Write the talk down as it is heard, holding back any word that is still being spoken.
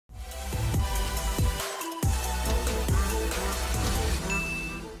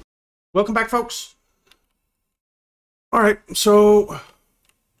Welcome back, folks. All right, so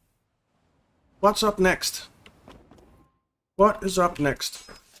what's up next? What is up next?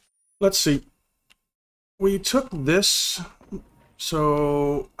 Let's see. We took this,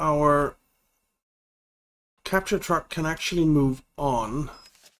 so our capture truck can actually move on.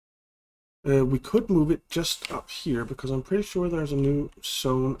 We could move it just up here because I'm pretty sure there's a new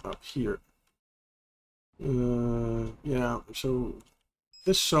zone up here. Yeah, so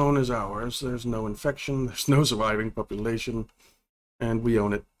this zone is ours. There's no infection, there's no surviving population, and we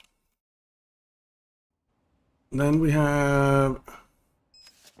own it. Then we have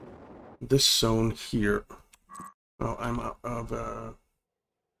this zone here. Oh, I'm out of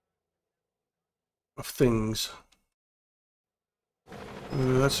things.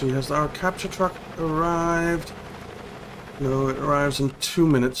 Let's see, has our capture truck arrived? No, it arrives in 2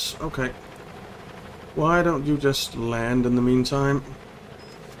 minutes. Okay. Why don't you just land in the meantime?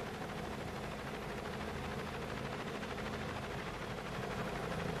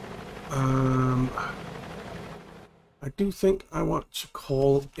 I do think I want to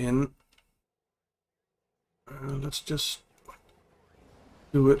call in. Let's just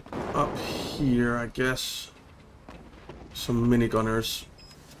do it up here, I guess. Some minigunners.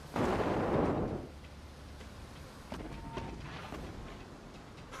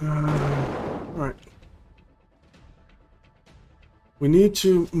 Right. We need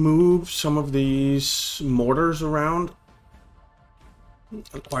to move some of these mortars around.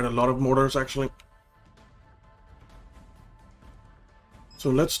 Quite a lot of mortars, actually. So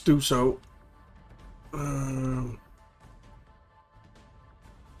let's do so.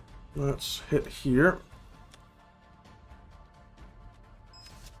 Let's hit here.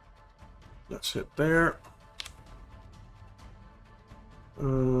 Let's hit there.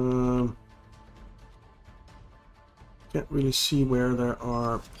 Can't really see where there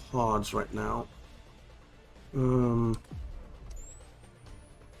are pods right now.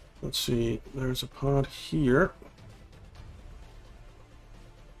 Let's see, there's a pod here.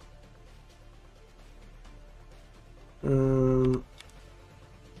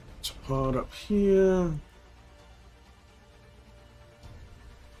 It's a pod up here.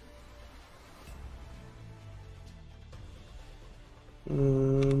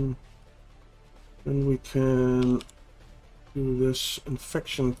 And we can do this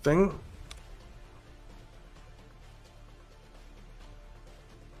infection thing.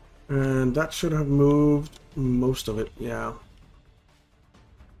 And that should have moved most of it, yeah.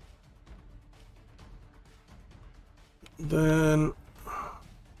 Then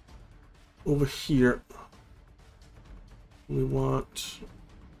over here we want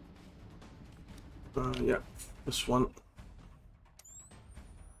yeah, this one.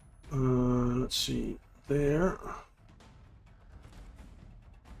 Let's see, there,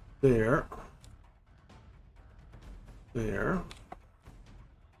 there, there,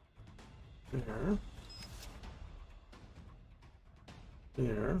 there,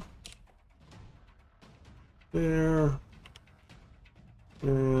 there, there,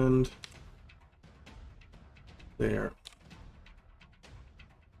 and there.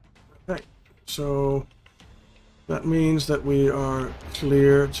 Okay, so that means that we are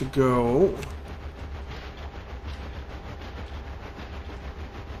clear to go.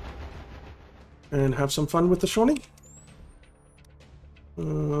 And have some fun with the Shawnee.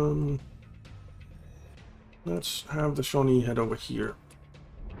 Let's have the Shawnee head over here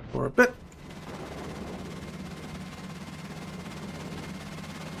for a bit.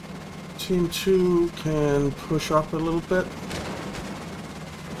 Team 2 can push up a little bit.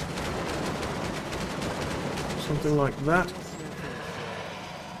 Something like that.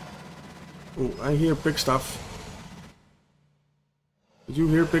 Oh, I hear big stuff. Did you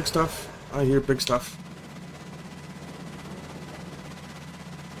hear big stuff? I hear big stuff.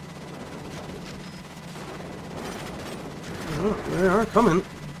 Oh, they are coming.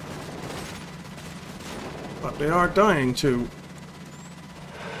 But they are dying too.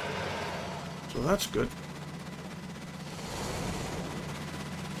 So that's good.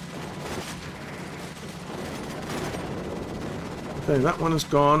 Okay, that one is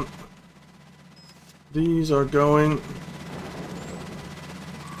gone. These are going.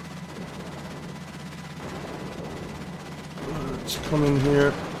 Let's come in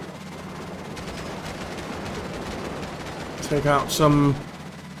here. Take out some.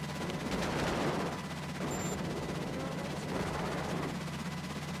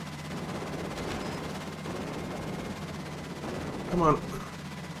 Come on.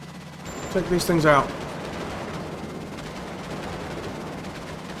 Take these things out.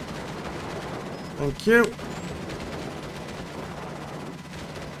 Thank you.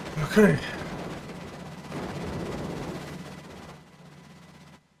 Okay.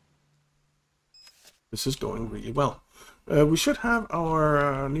 This is going really well. We should have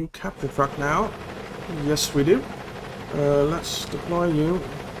our new capture truck now. Yes, we do. Let's deploy you.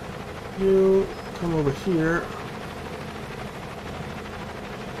 You come over here.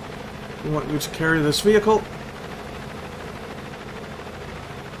 We want you to carry this vehicle,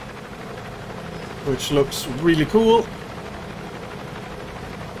 which looks really cool.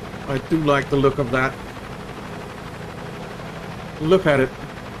 I do like the look of that. Look at it.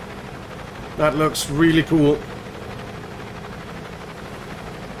 That looks really cool.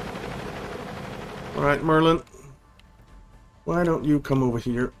 Alright, Merlin. Why don't you come over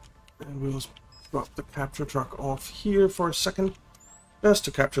here? And we'll drop the capture truck off here for a second. Just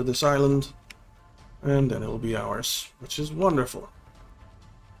to capture this island. And then it'll be ours. Which is wonderful.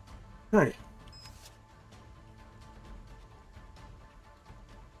 Hey.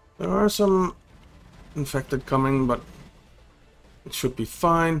 There are some infected coming, but it should be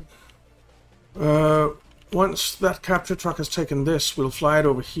fine. Once that capture truck has taken this, we'll fly it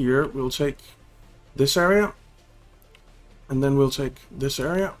over here. We'll take this area, and then we'll take this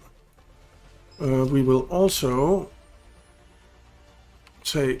area. We will also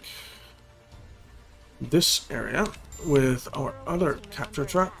take this area with our other capture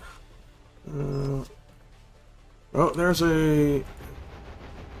truck. Oh, there's a...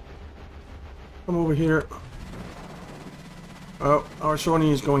 Come over here. Oh, our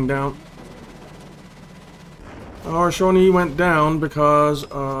Shawnee is going down. Our Shawnee went down because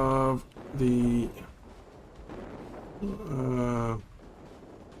of the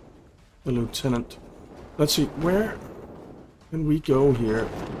lieutenant. Let's see, where can we go here?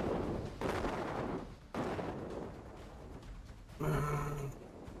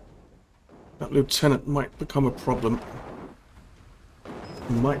 That lieutenant might become a problem.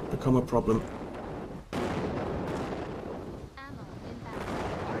 Might become a problem.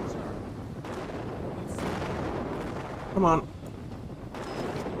 Come on.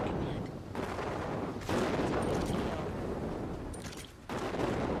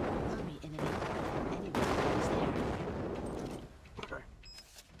 Okay.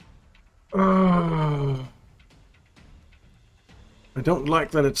 I don't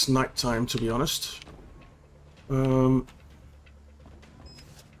like that it's nighttime, to be honest. See,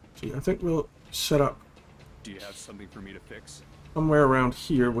 I think we'll set up. Do you have something for me to fix? Somewhere around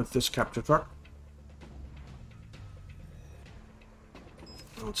here with this capture truck.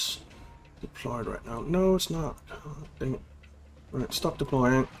 It's deployed right now. No, it's not. Oh, dang it. Alright, stop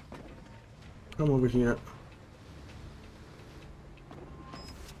deploying. Come over here.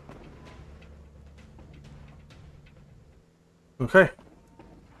 Okay.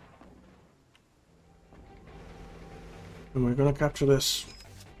 And we're gonna capture this.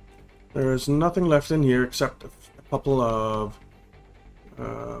 There is nothing left in here except a couple of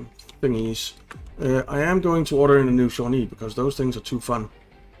thingies. I am going to order in a new Shawnee because those things are too fun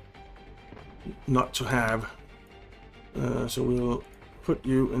not to have. So we'll put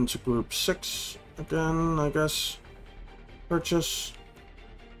you into group 6 again, I guess. Purchase.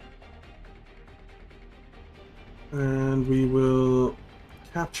 And we will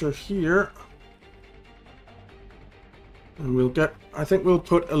capture here. And we'll get, I think we'll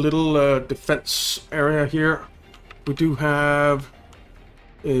put a little defense area here. We do have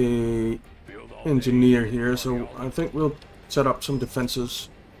a engineer here, so I think we'll set up some defenses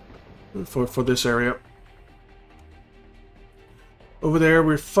for this area. Over there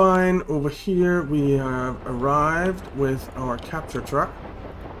we're fine. Over here we have arrived with our capture truck.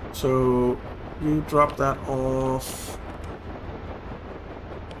 So you drop that off.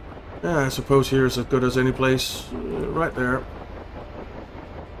 Yeah, I suppose here is as good as any place. Right there.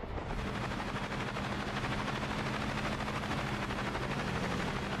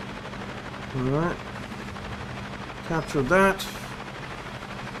 Alright. Capture that.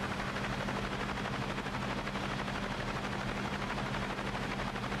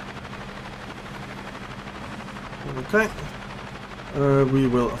 Okay. We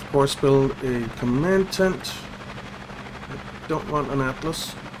will, of course, build a command tent. I don't want an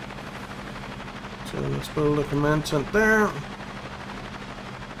atlas. So let's build a command tent there.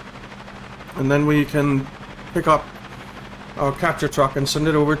 And then we can pick up our capture truck and send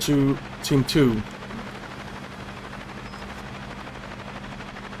it over to Team 2.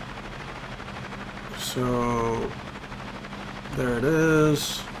 So there it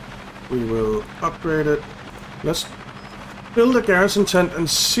is. We will upgrade it. Let's build a garrison tent and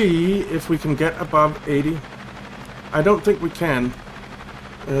see if we can get above 80. I don't think we can.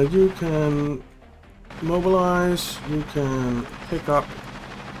 You can mobilize. You can pick up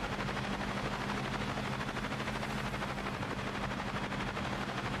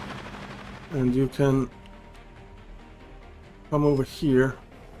And you can come over here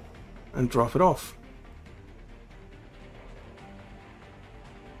and drop it off.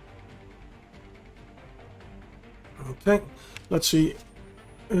 Okay, let's see.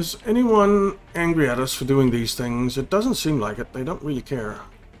 Is anyone angry at us for doing these things? It doesn't seem like it. They don't really care.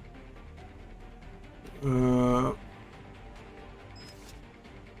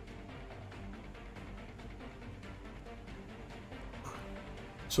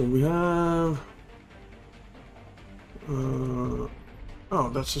 So we have... oh,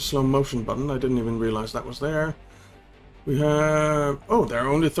 that's a slow motion button. I didn't even realize that was there. We have... Oh, there are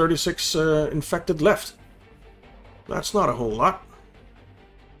only 36 infected left. That's not a whole lot.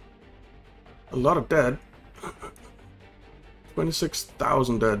 A lot of dead.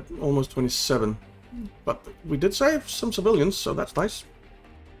 26,000 dead. Almost 27. But we did save some civilians, so that's nice.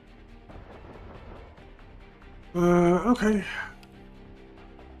 Okay.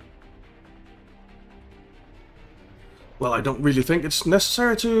 Well, I don't really think it's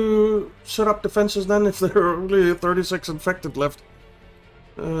necessary to set up defenses then if there are only 36 infected left.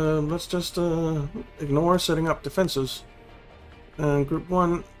 Let's just ignore setting up defenses. And group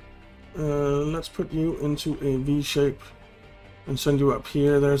 1, let's put you into a V shape and send you up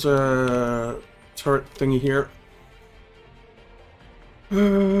here. There's a turret thingy here.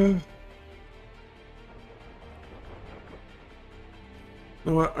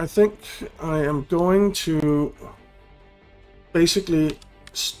 Now, I think I am going to basically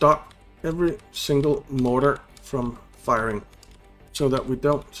stop every single mortar from firing so that we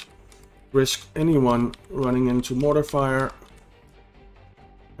don't risk anyone running into mortar fire,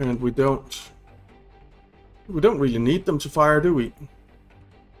 and we don't really need them to fire, do we?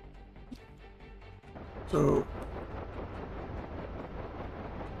 So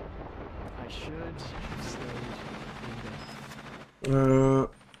I should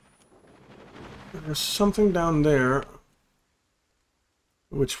there's something down there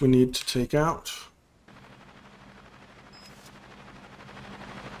which we need to take out.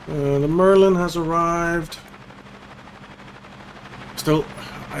 The Merlin has arrived. Still,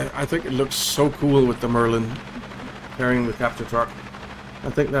 I think it looks so cool with the Merlin carrying the capture truck. I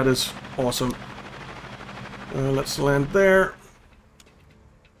think that is awesome. Let's land there.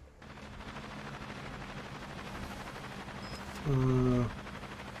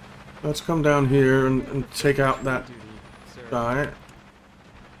 Let's come down here and take out that guy.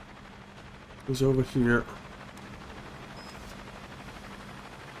 He's over here.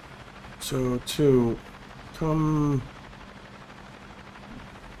 So, 2, come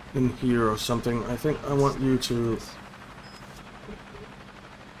in here or something. I think I want you to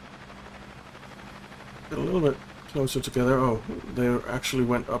get a little bit closer together. Oh, they actually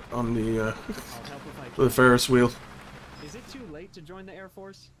went up on the Ferris wheel. Is it too late to join the Air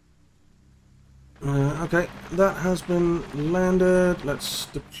Force? Okay, that has been landed. Let's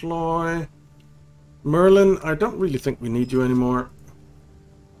deploy. Merlin, I don't really think we need you anymore.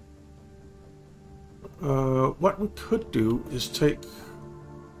 What we could do is take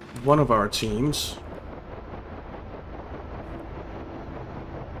one of our teams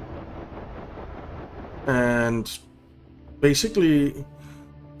and basically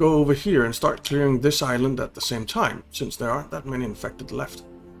go over here and start clearing this island at the same time, since there aren't that many infected left.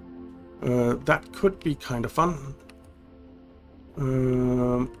 That could be kind of fun.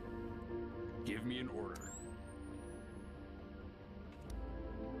 Give me an order.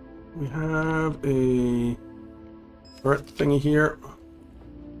 We have a turret thingy here.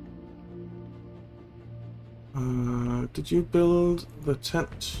 Did you build the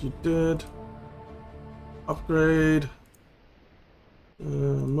tent? You did. Upgrade.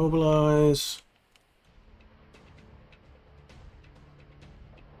 Mobilize.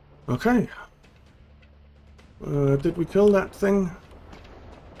 Okay. Did we kill that thing?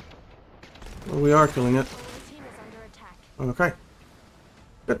 Well, we are killing it. Okay.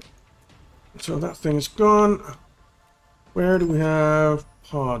 Good. So that thing is gone. Where do we have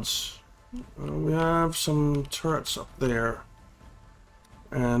pods? We have some turrets up there.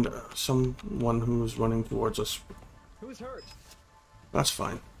 And someone who's running towards us. Who's hurt? That's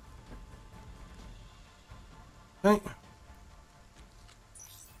fine. Okay.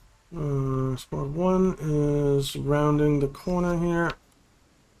 Squad 1 is rounding the corner here.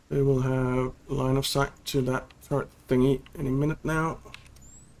 They will have line of sight to that turret thingy any minute now.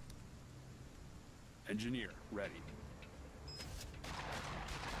 Engineer, ready.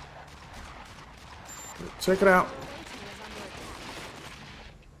 Check it out.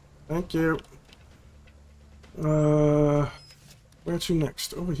 Thank you. Where to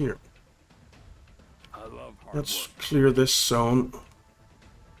next? Over here. I love hard Let's work. clear this zone.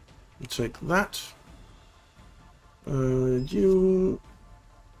 You take that. You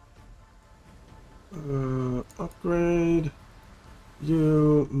upgrade.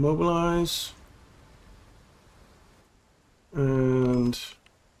 You mobilize. And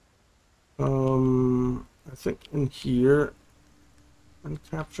I think in here and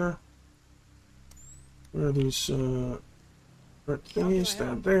capture. Where are these red thingies?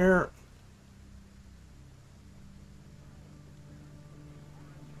 Stand there.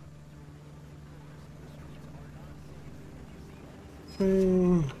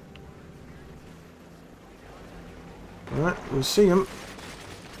 Okay. Alright, we see him.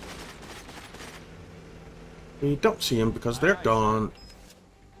 We don't see him because they're gone.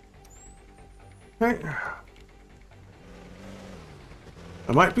 Okay.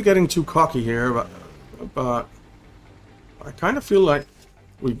 I might be getting too cocky here, but I kind of feel like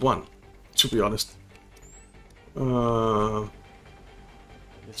we've won, to be honest. Let's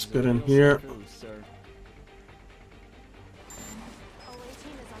get in here.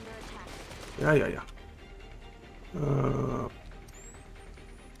 Yeah.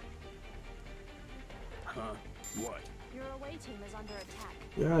 What? Your away team is under attack.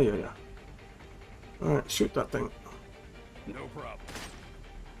 Yeah. Alright, shoot that thing. No problem.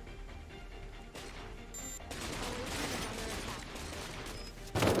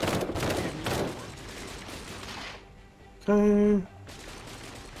 Okay.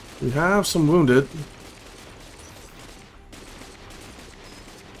 We have some wounded.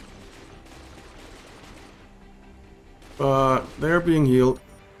 But they're being healed.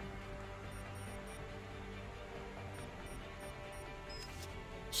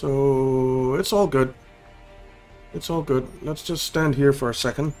 So it's all good. It's all good. Let's just stand here for a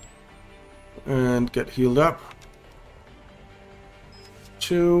second and get healed up.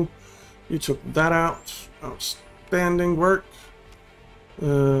 2. You took that out. Outstanding work.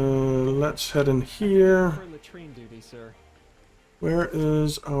 Let's head in here. For latrine duty, sir. Where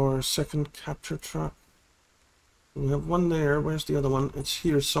is our second capture truck? We have one there. Where's the other one? It's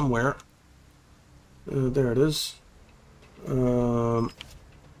here somewhere. There it is.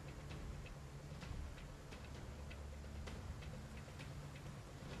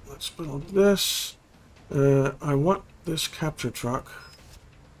 Let's build this. I want this capture truck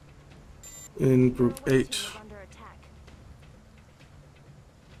in group 8.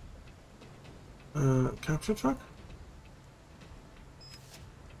 Capture truck?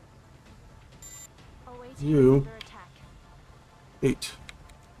 You 8.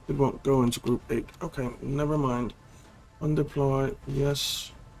 It won't go into group 8. Okay, never mind. Undeploy,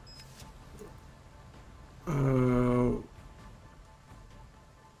 yes.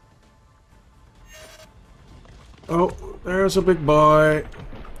 Oh, there's a big boy.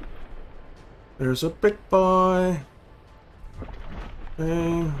 There's a big boy.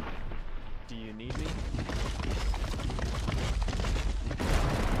 Okay. Do you need me?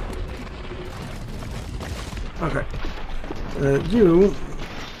 Okay. You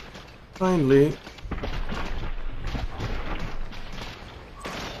kindly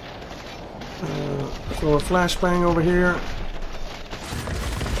throw a flashbang over here.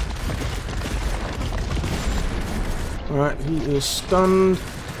 Alright, he is stunned.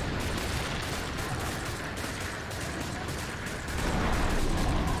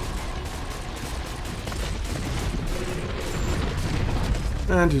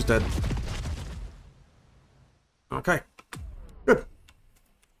 And he's dead. Okay. Good.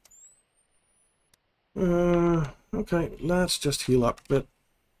 Okay, let's just heal up a bit.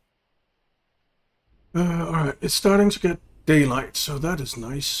 Alright, it's starting to get daylight, so that is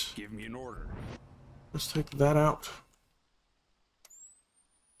nice. Give me an order. Let's take that out.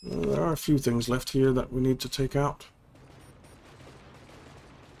 There are a few things left here that we need to take out.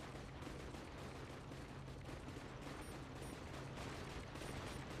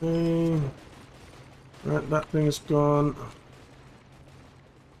 Okay. Right, that thing is gone.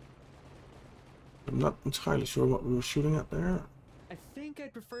 I'm not entirely sure what we were shooting at there. I think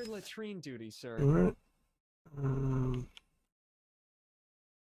I'd prefer latrine duty, sir. Alright.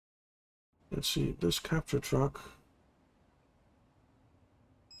 Let's see, this capture truck.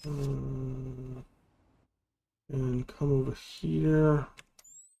 And come over here.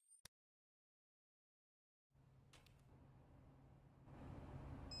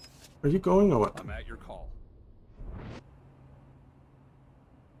 Are you going or what? I'm at your call.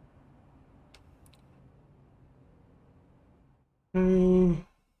 Okay.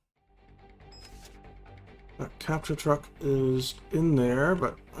 That capture truck is in there,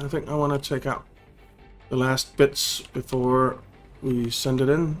 but I think I want to take out the last bits before we send it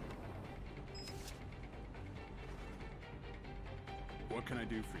in. What can I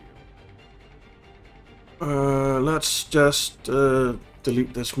do for you? Let's just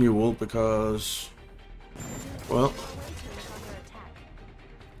delete this mule because, well, Away team is under attack.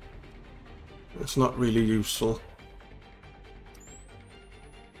 it's not really useful.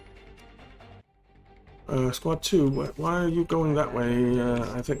 Squad 2, why are you going that way?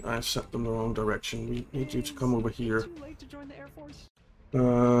 I think I set them the wrong direction. We need you to come over here. Too late to join the Air Force?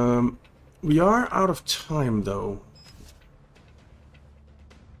 We are out of time, though.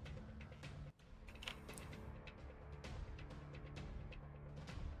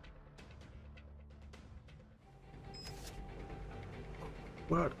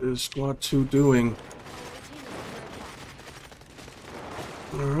 What is Squad 2 doing?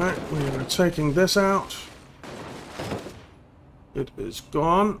 Alright, we are taking this out. It is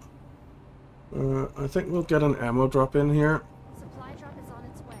gone. I think we'll get an ammo drop in here. Supply drop is on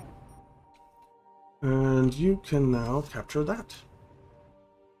its way. And you can now capture that.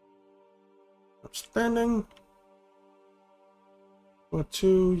 Outstanding. Squad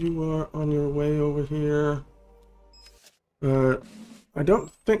 2, you are on your way over here. I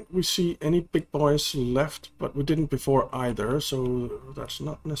don't think we see any big boys left, but we didn't before either, so that's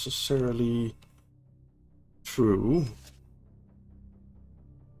not necessarily true.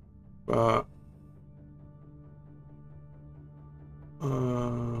 But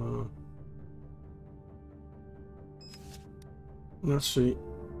let's see.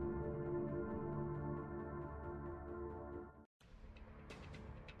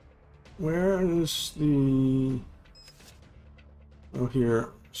 Where is the... Oh,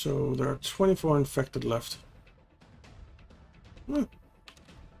 here. So there are 24 infected left.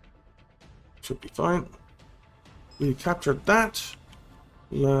 Should be fine. We captured that.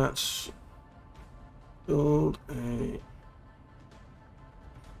 Let's build a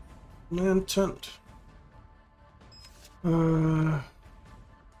man tent. Where's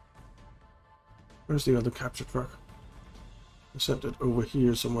the other capture truck? I sent it over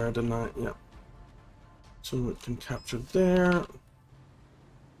here somewhere, didn't I? Yeah. So it can capture there.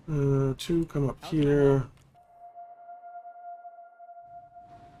 2 come up here.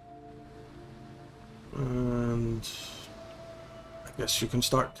 And I guess you can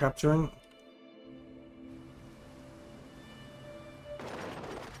start capturing.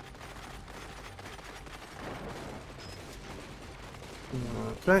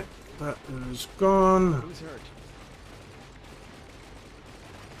 Okay, that is gone. Who's hurt?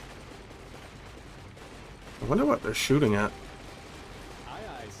 I wonder what they're shooting at. Aye,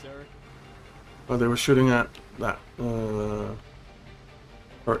 aye, sir. Oh, they were shooting at that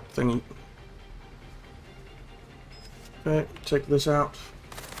hurt thingy. Okay, take this out.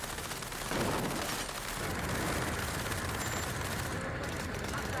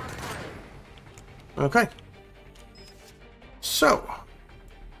 Okay. So,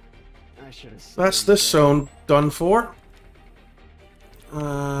 I should have. that's this zone done for.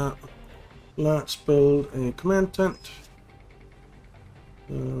 Let's build a command tent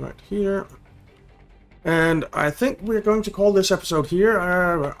right here. And I think we're going to call this episode here.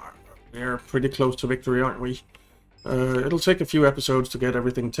 We're pretty close to victory, aren't we? It'll take a few episodes to get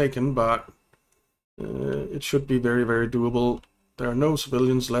everything taken, but it should be very, very doable. There are no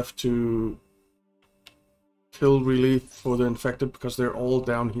civilians left to kill, really, for the infected, because they're all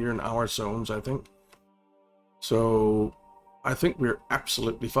down here in our zones, I think. So, I think we're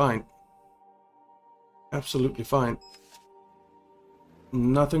absolutely fine. Absolutely fine.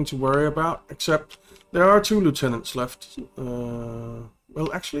 Nothing to worry about, except there are 2 lieutenants left.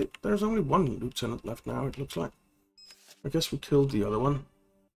 Well, actually, there's only 1 lieutenant left now, it looks like. I guess we killed the other one.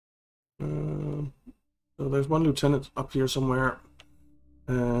 So there's 1 lieutenant up here somewhere.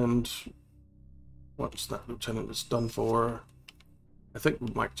 And once that lieutenant is done for, I think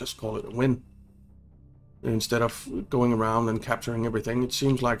we might just call it a win. Instead of going around and capturing everything, it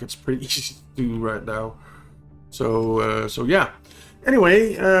seems like it's pretty easy to do right now. So yeah.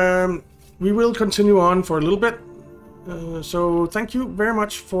 Anyway, we will continue on for a little bit. So thank you very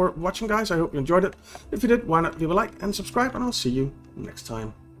much for watching, guys. I hope you enjoyed it. If you did, why not leave a like and subscribe, and I'll see you next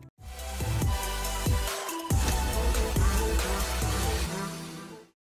time.